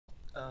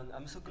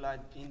I'm so glad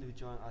Indu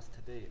joined us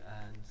today.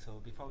 And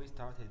so before we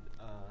started,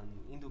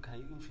 Indu, can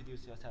you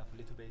introduce yourself a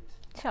little bit?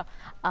 Sure.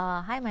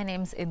 Hi, my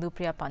name is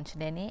Indupriya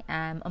Panchineni.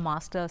 I'm a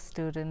master's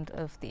student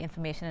of the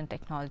Information and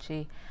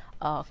Technology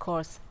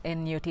course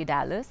in UT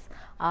Dallas.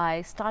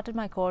 I started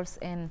my course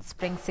in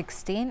spring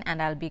 16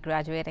 and I'll be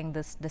graduating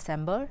this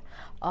December.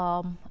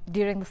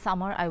 During the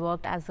summer, I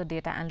worked as a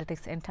Data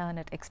Analytics Intern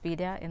at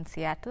Expedia in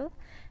Seattle.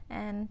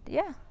 And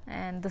yeah,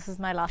 and this is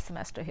my last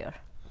semester here.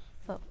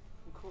 So.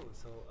 Cool.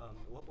 So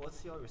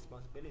what's your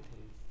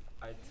responsibilities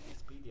at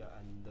Expedia,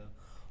 and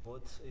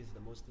what is the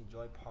most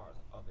enjoyed part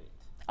of it?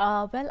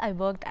 Well, I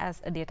worked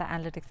as a data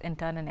analytics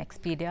intern in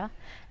Expedia,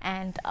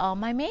 and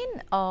my main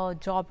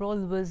job role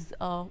was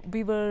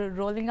we were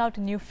rolling out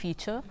a new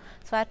feature,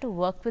 so I had to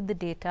work with the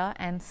data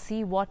and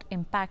see what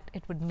impact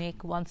it would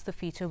make once the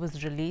feature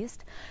was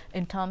released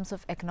in terms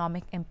of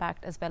economic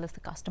impact as well as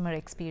the customer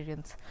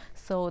experience.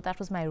 So that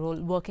was my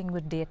role, working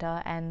with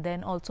data, and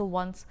then also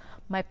once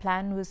my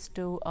plan was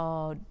to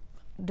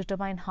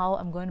determine how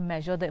I'm going to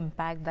measure the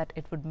impact that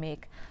it would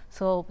make.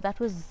 So that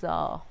was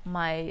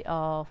my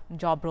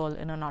job role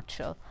in a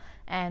nutshell.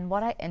 And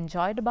what I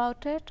enjoyed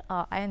about it,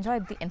 I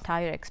enjoyed the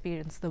entire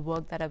experience, the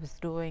work that I was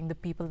doing, the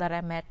people that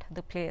I met,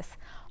 the place,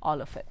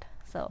 all of it.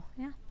 So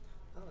yeah.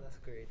 Oh, that's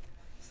great.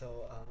 So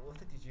what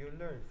did you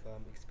learn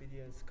from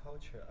Expedia's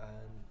culture,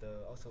 and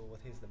also what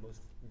is the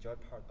most enjoyed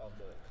part of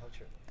the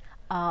culture?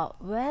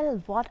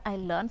 Well, what I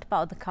learned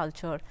about the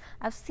culture,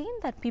 I've seen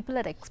that people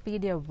at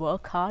Expedia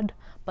work hard,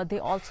 but they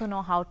also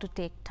know how to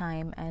take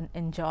time and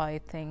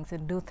enjoy things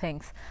and do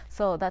things.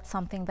 So that's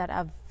something that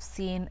I've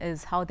seen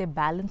is how they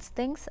balance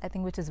things, I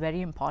think, which is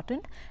very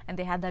important, and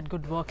they had that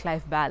good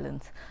work-life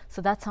balance.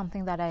 So that's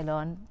something that I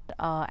learned,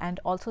 and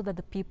also that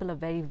the people are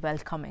very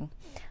welcoming,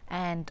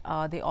 and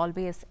they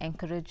always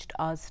encouraged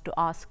us to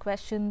ask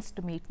questions,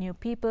 to meet new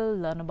people,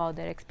 learn about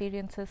their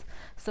experiences.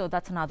 So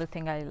that's another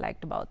thing I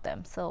liked about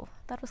them. So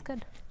that was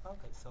good.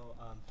 Okay, so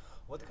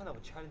what kind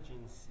of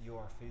challenges you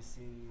are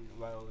facing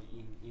while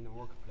in a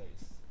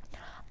workplace?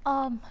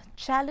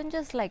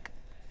 Challenges, like,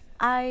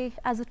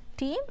 as a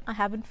team, I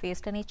haven't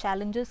faced any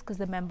challenges because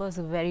the members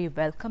are very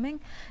welcoming.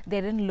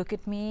 They didn't look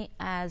at me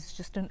as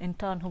just an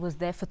intern who was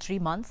there for 3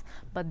 months,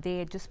 but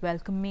they just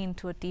welcomed me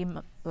into a team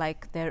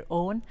like their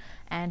own.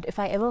 And if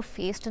I ever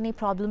faced any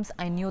problems,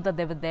 I knew that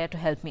they were there to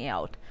help me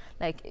out.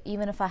 Like,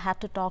 even if I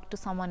had to talk to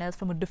someone else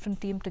from a different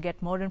team to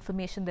get more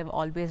information, they were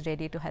always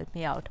ready to help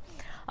me out.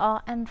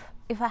 And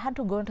if I had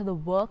to go into the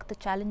work, the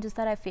challenges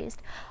that I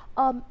faced,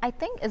 I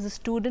think as a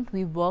student,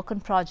 we work on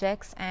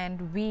projects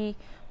and we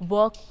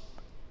work,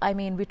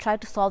 we try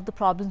to solve the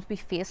problems we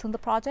face on the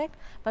project,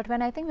 but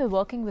when I think we're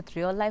working with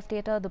real life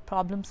data, the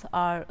problems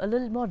are a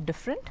little more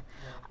different.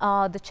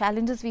 The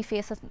challenges we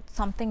face are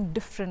something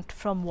different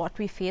from what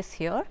we face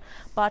here,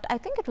 but I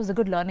think it was a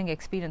good learning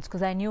experience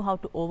because I knew how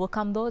to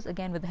overcome those,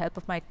 again, with the help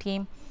of my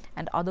team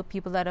and other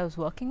people that I was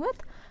working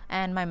with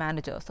and my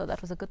manager, so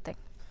that was a good thing.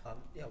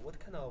 Yeah, what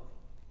kind of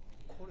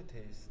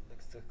qualities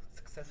like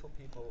successful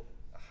people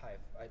have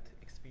at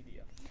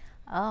Expedia?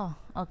 Oh,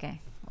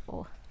 okay.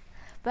 Oh.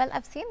 Well,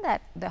 I've seen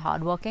that they're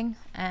hardworking,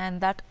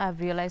 and that I've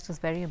realized is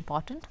very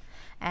important.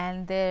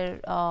 And they're,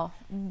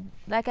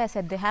 like I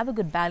said, they have a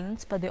good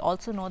balance, but they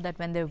also know that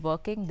when they're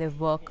working, they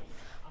work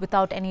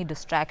without any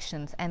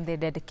distractions and they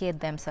dedicate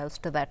themselves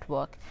to that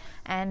work.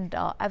 And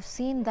I've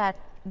seen that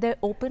they're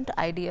open to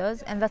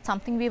ideas, and that's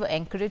something we were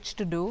encouraged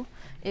to do.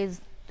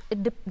 Is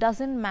it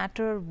doesn't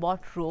matter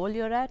what role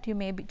you're at. You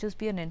may just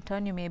be an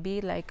intern, you may be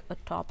like a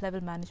top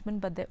level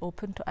management, but they're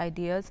open to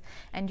ideas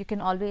and you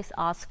can always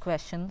ask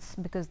questions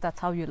because that's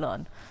how you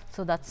learn.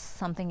 So that's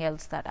something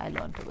else that I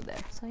learned over there.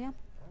 So yeah.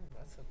 Oh,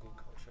 that's a good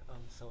culture.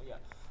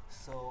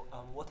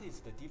 What is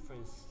the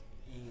difference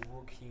in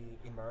working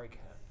in America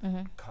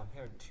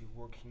compared to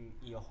working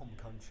in your home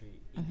country,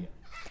 India?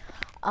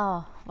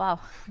 Oh, wow.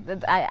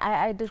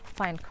 I did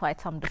find quite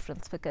some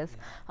difference because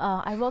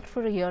I worked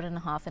for a year and a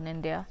half in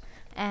India,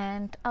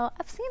 and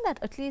I've seen that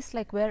at least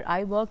like where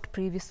I worked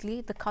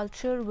previously, the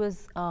culture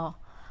was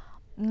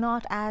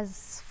not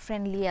as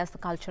friendly as the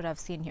culture I've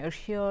seen here.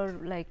 Here,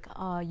 like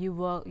you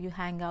work, you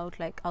hang out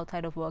like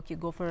outside of work, you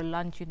go for a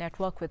lunch, you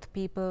network with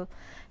people,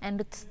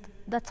 and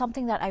that's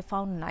something that I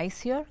found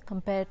nice here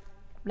compared.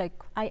 Like,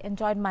 I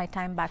enjoyed my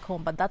time back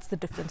home, but that's the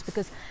difference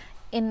because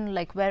in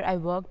like where I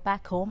work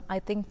back home, I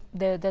think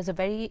there's a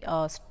very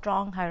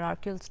strong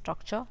hierarchical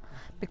structure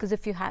because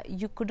if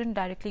you couldn't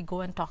directly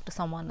go and talk to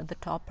someone at the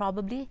top,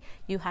 probably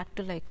you had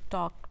to like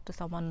talk to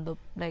someone the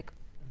like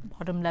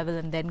bottom level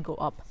and then go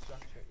up.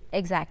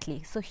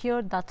 Exactly. So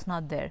here that's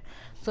not there.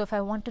 So if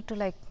I wanted to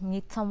like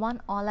meet someone,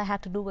 all I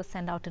had to do was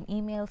send out an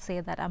email, say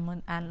that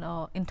I'm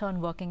an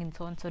intern working in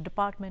so and so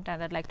department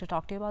and I'd like to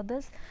talk to you about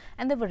this,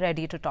 and they were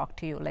ready to talk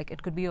to you. Like,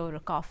 it could be over a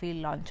coffee,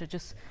 lunch, or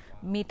just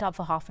meet up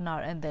for half an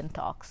hour and then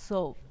talk.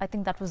 So I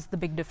think that was the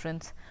big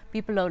difference.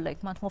 People are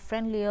like much more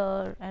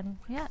friendlier, and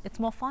yeah, it's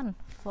more fun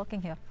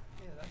working here.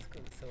 Yeah, that's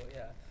good. So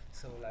yeah,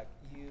 so like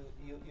you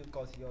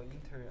got your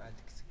intern at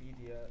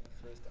Expedia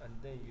first, and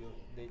then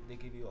they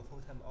give you a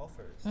full-time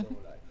offer. So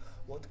like,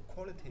 what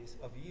qualities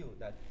of you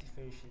that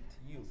differentiate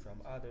you from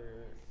other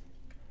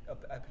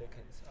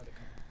applicants, other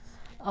candidates?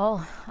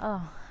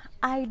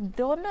 I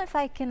don't know if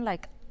I can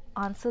like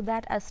answer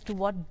that as to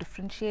what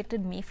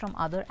differentiated me from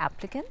other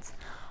applicants.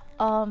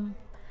 Um,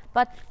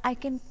 but I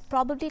can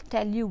probably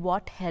tell you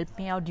what helped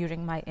me out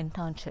during my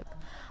internship.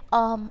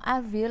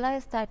 I've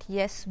realized that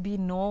yes, we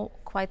know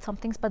quite some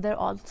things, but there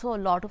are also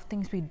a lot of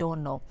things we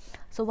don't know.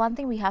 So one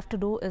thing we have to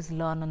do is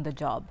learn on the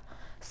job.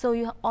 So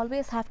you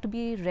always have to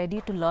be ready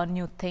to learn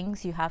new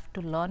things. You have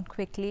to learn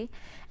quickly,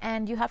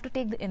 and you have to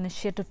take the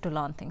initiative to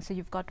learn things. So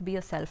you've got to be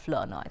a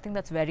self-learner. I think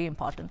that's very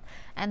important,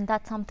 and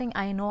that's something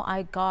I know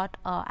I got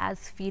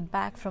as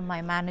feedback from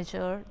my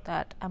manager,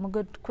 that I'm a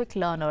good quick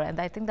learner, and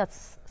I think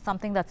that's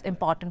something that's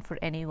important for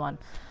anyone.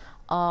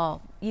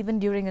 Even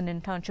during an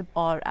internship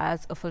or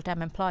as a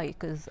full-time employee,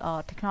 because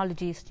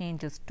technologies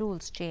changes,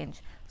 tools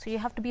change, so you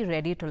have to be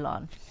ready to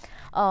learn.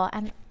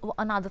 And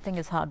another thing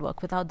is hard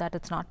work. Without that,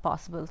 it's not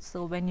possible.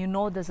 So when you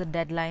know there's a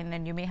deadline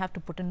and you may have to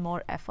put in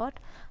more effort,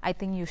 I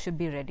think you should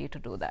be ready to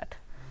do that.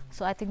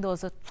 So I think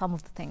those are some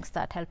of the things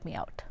that help me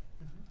out.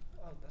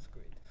 Oh, that's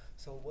great.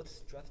 So what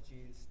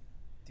strategies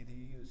did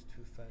you use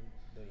to find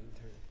the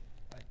intern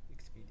at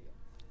Expedia?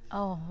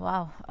 Oh,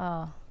 wow.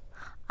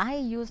 I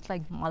used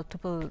like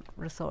multiple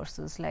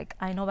resources. Like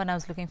I know when I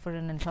was looking for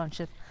an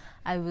internship,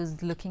 I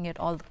was looking at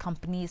all the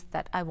companies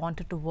that I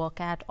wanted to work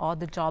at or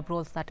the job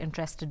roles that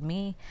interested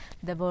me.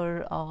 There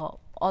were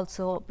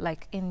also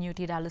like in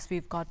UT Dallas,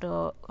 we've got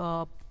a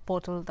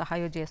portal, the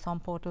Hire JSON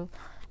portal,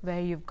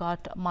 where you've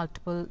got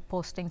multiple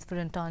postings for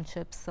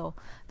internships. So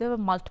there were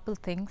multiple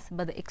things,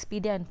 but the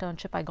Expedia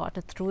internship, I got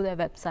it through their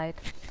website.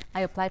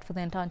 I applied for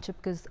the internship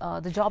because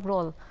the job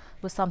role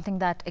was something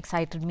that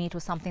excited me. It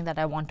was something that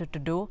I wanted to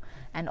do,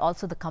 and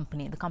also the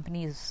company. The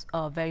company is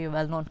a very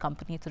well-known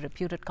company. It's a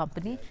reputed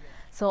company.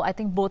 So I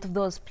think both of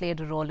those played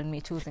a role in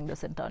me choosing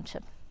this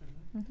internship.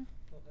 Well,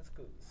 that's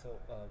good. So,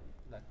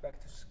 like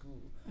back to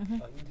school,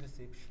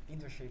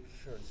 internship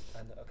shirts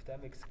and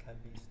academics can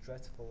be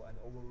stressful and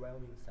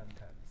overwhelming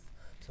sometimes.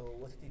 So,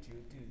 what did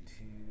you do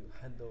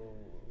to handle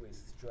with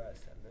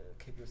stress and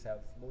keep yourself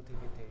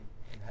motivated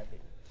and happy?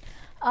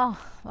 Oh,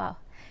 wow.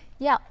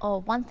 Yeah,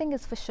 one thing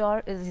is for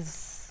sure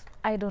is,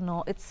 I don't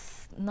know,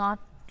 it's not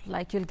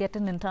like you'll get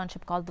an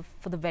internship call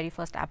for the very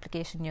first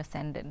application you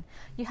send in.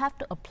 You have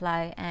to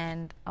apply,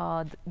 and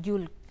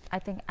you'll, I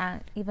think,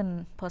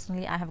 even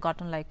personally, I have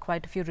gotten like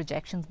quite a few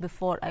rejections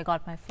before I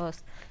got my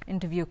first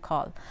interview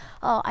call.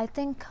 I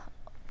think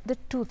the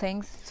two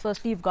things: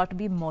 firstly, you've got to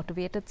be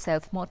motivated,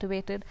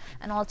 self-motivated,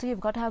 and also you've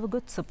got to have a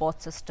good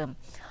support system.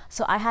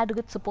 So I had a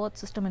good support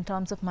system in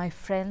terms of my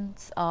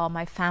friends,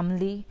 my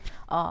family,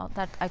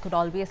 that I could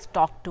always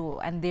talk to,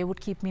 and they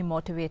would keep me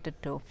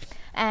motivated too.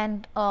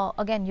 And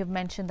again, you've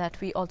mentioned that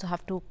we also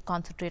have to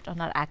concentrate on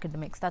our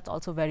academics. That's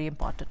also very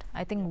important.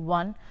 I think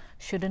one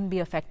shouldn't be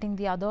affecting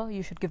the other.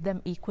 You should give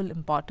them equal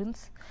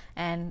importance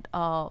and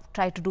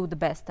try to do the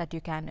best that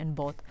you can in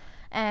both.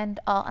 And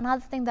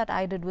another thing that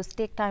I did was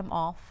take time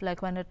off,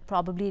 like when it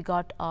probably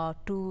got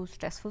too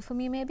stressful for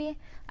me maybe.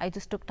 I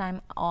just took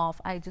time off,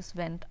 I just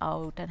went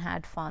out and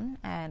had fun,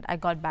 and I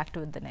got back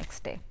to it the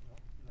next day.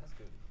 That's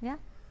good. Yeah.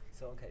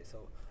 So, okay,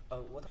 so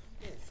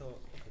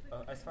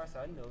as far as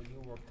I know,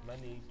 you worked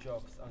many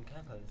jobs on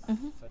campus,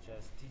 such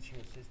as teaching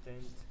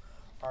assistant,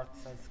 art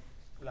science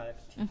lab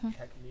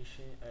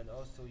technician, and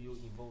also you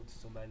involved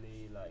so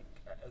many like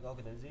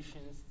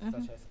organizations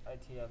such as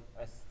ITM,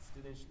 as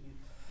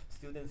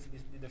Students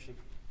Leadership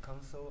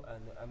Council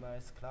and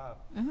MS Club.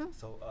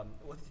 So,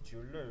 what did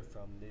you learn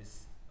from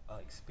this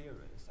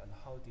experience, and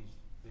how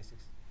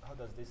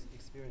does this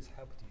experience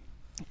help you?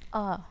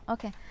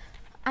 Okay.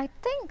 I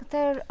think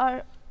there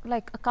are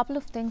like a couple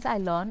of things I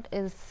learned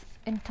is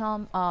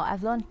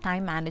I've learned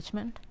time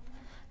management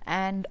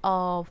and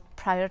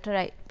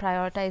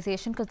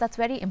prioritization, because that's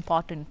very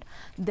important.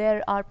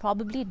 There are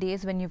probably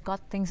days when you've got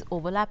things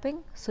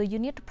overlapping, so you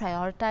need to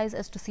prioritize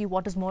as to see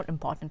what is more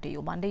important to you.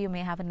 One day you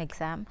may have an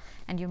exam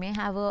and you may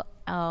have a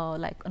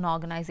like an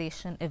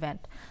organization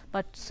event,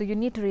 but so you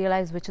need to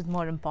realize which is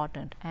more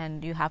important,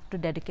 and you have to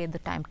dedicate the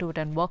time to it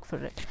and work for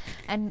it.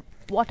 And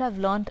what I've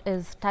learned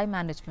is time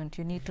management.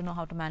 You need to know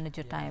how to manage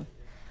your time,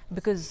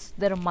 because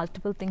there are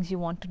multiple things you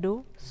want to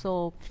do.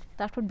 So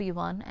that would be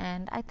one.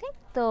 And I think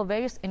the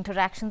various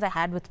interactions I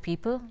had with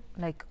people,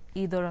 like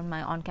either on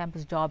my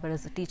on-campus job or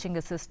as a teaching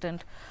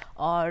assistant,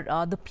 or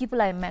the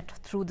people I met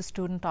through the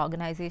student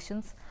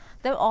organizations,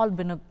 they've all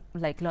been a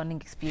like learning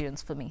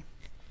experience for me.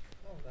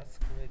 Oh, that's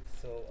great.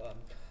 So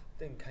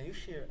then can you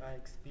share an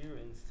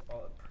experience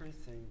or a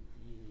person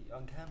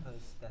on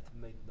campus that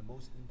made the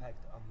most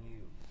impact on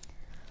you?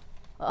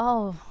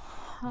 Oh,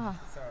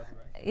 Sorry,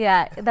 right?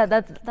 yeah,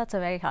 that's a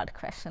very hard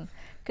question,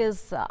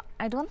 because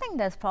I don't think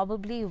there's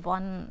probably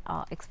one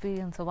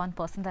experience or one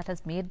person that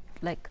has made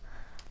like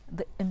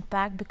the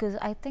impact, because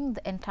I think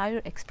the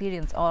entire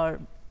experience, or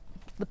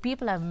the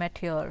people I've met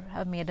here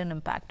have made an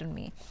impact on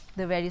me.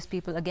 The various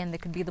people, again, they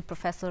could be the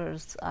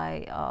professors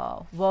I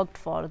worked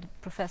for, the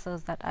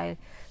professors that I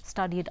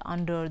studied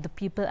under, the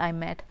people I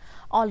met,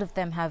 all of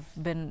them have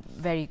been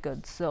very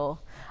good. So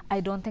I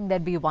don't think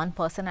there'd be one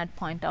person I'd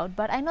point out,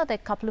 but I know that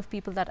a couple of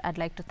people that I'd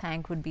like to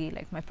thank would be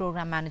like my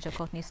program manager,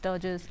 Courtney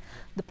Sturgis,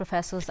 the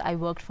professors I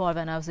worked for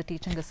when I was a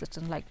teaching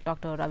assistant, like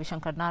Dr. Ravi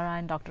Shankar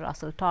Narayan, Dr.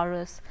 Russell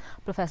Torres,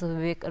 Professor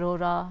Vivek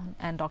Arora,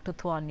 and Dr.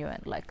 Thuan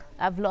Nguyen. Like,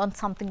 I've learned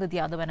something or the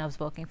other when I was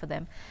working for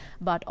them,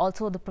 but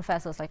also the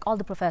professors, like all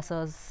the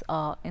professors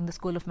in the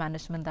School of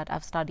Management that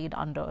I've studied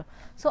under.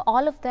 So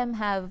all of them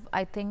have,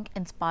 I think,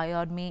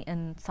 inspired me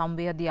in some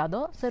way or the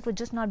other. So it would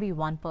just not be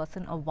one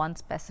person or one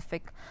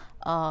specific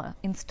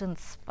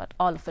instance, but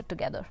all of it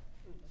together.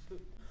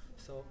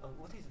 So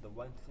what is the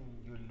one thing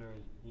you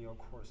learned in your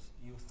course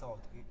you thought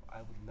I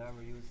would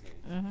never use it,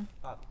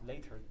 but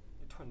later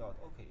it turned out,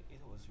 okay, it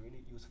was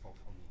really useful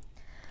for me?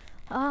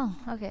 Oh,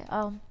 okay.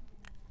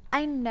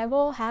 I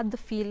never had the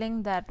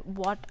feeling that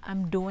what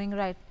I'm doing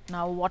right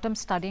now, what I'm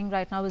studying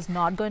right now is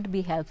not going to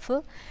be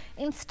helpful.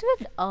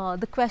 Instead,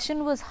 the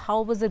question was,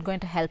 how was it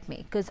going to help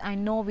me? Because I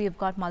know we've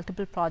got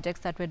multiple projects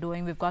that we're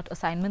doing, we've got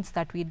assignments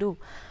that we do.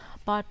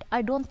 But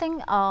I don't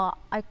think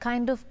I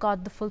kind of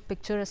got the full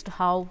picture as to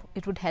how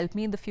it would help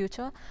me in the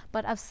future.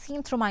 But I've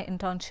seen through my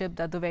internship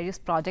that the various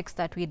projects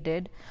that we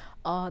did,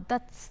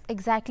 that's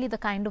exactly the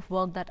kind of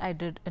work that I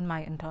did in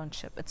my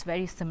internship. It's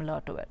very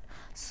similar to it.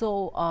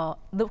 So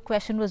the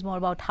question was more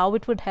about how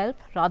it would help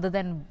rather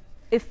than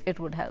if it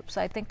would help.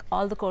 So I think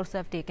all the courses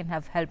I've taken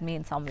have helped me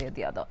in some way or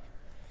the other.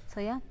 So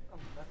yeah.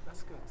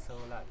 That's good. So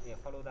like, yeah,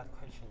 follow that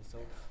question. So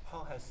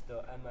how has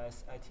the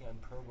MS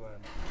ITM program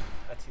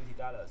at UT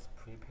Dallas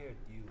prepared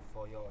you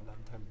for your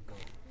long-term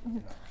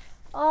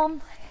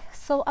goal?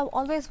 So I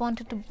always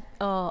wanted to,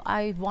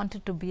 I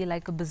wanted to be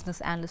like a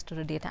business analyst or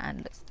a data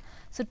analyst.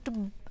 So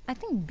to, I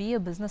think, be a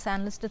business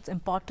analyst, it's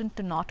important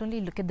to not only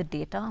look at the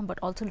data, but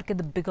also look at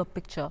the bigger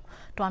picture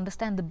to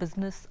understand the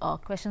business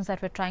questions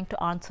that we're trying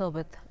to answer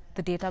with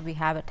the data we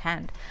have at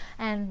hand.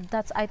 And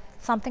that's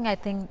something I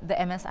think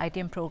the MS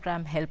ITM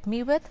program helped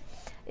me with,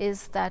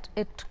 is that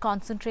it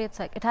concentrates,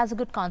 like it has a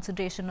good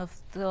concentration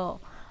of the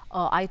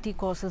IT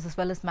courses as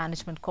well as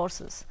management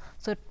courses.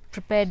 So it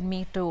prepared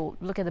me to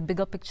look at the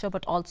bigger picture,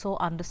 but also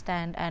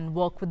understand and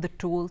work with the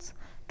tools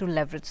to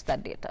leverage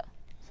that data.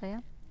 So yeah.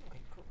 Okay,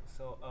 cool.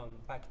 So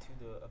back to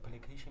the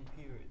application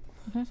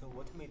period. So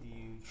what made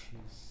you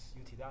choose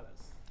UT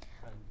Dallas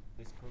and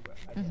this program,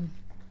 ITM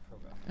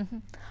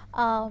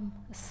program?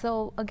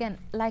 So again,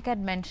 like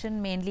I'd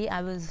mentioned, mainly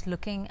I was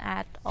looking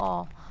at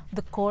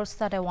the course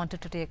that I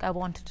wanted to take. I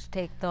wanted to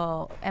take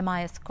the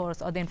MIS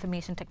course, or the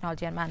Information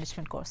Technology and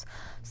Management course.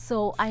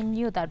 So I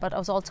knew that, but I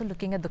was also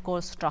looking at the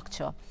course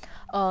structure.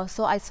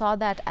 So I saw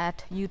that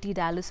at UT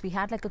Dallas, we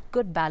had like a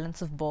good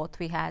balance of both.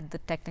 We had the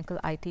technical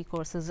IT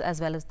courses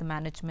as well as the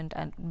management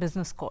and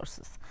business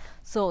courses.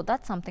 So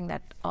that's something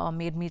that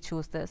made me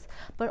choose this.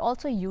 But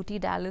also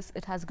UT Dallas,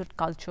 it has good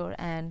culture,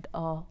 and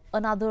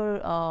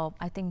another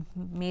I think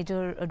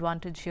major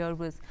advantage here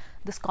was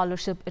the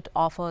scholarship it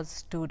offers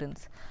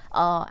students,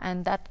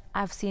 and that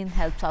I've seen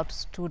helps out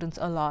students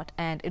a lot.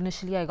 And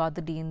initially I got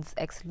the Dean's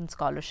Excellent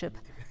Scholarship.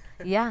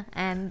 Yeah,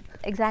 and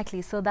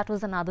exactly. So that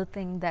was another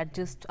thing that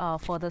just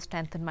further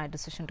strengthened my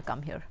decision to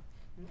come here.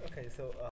 Okay, so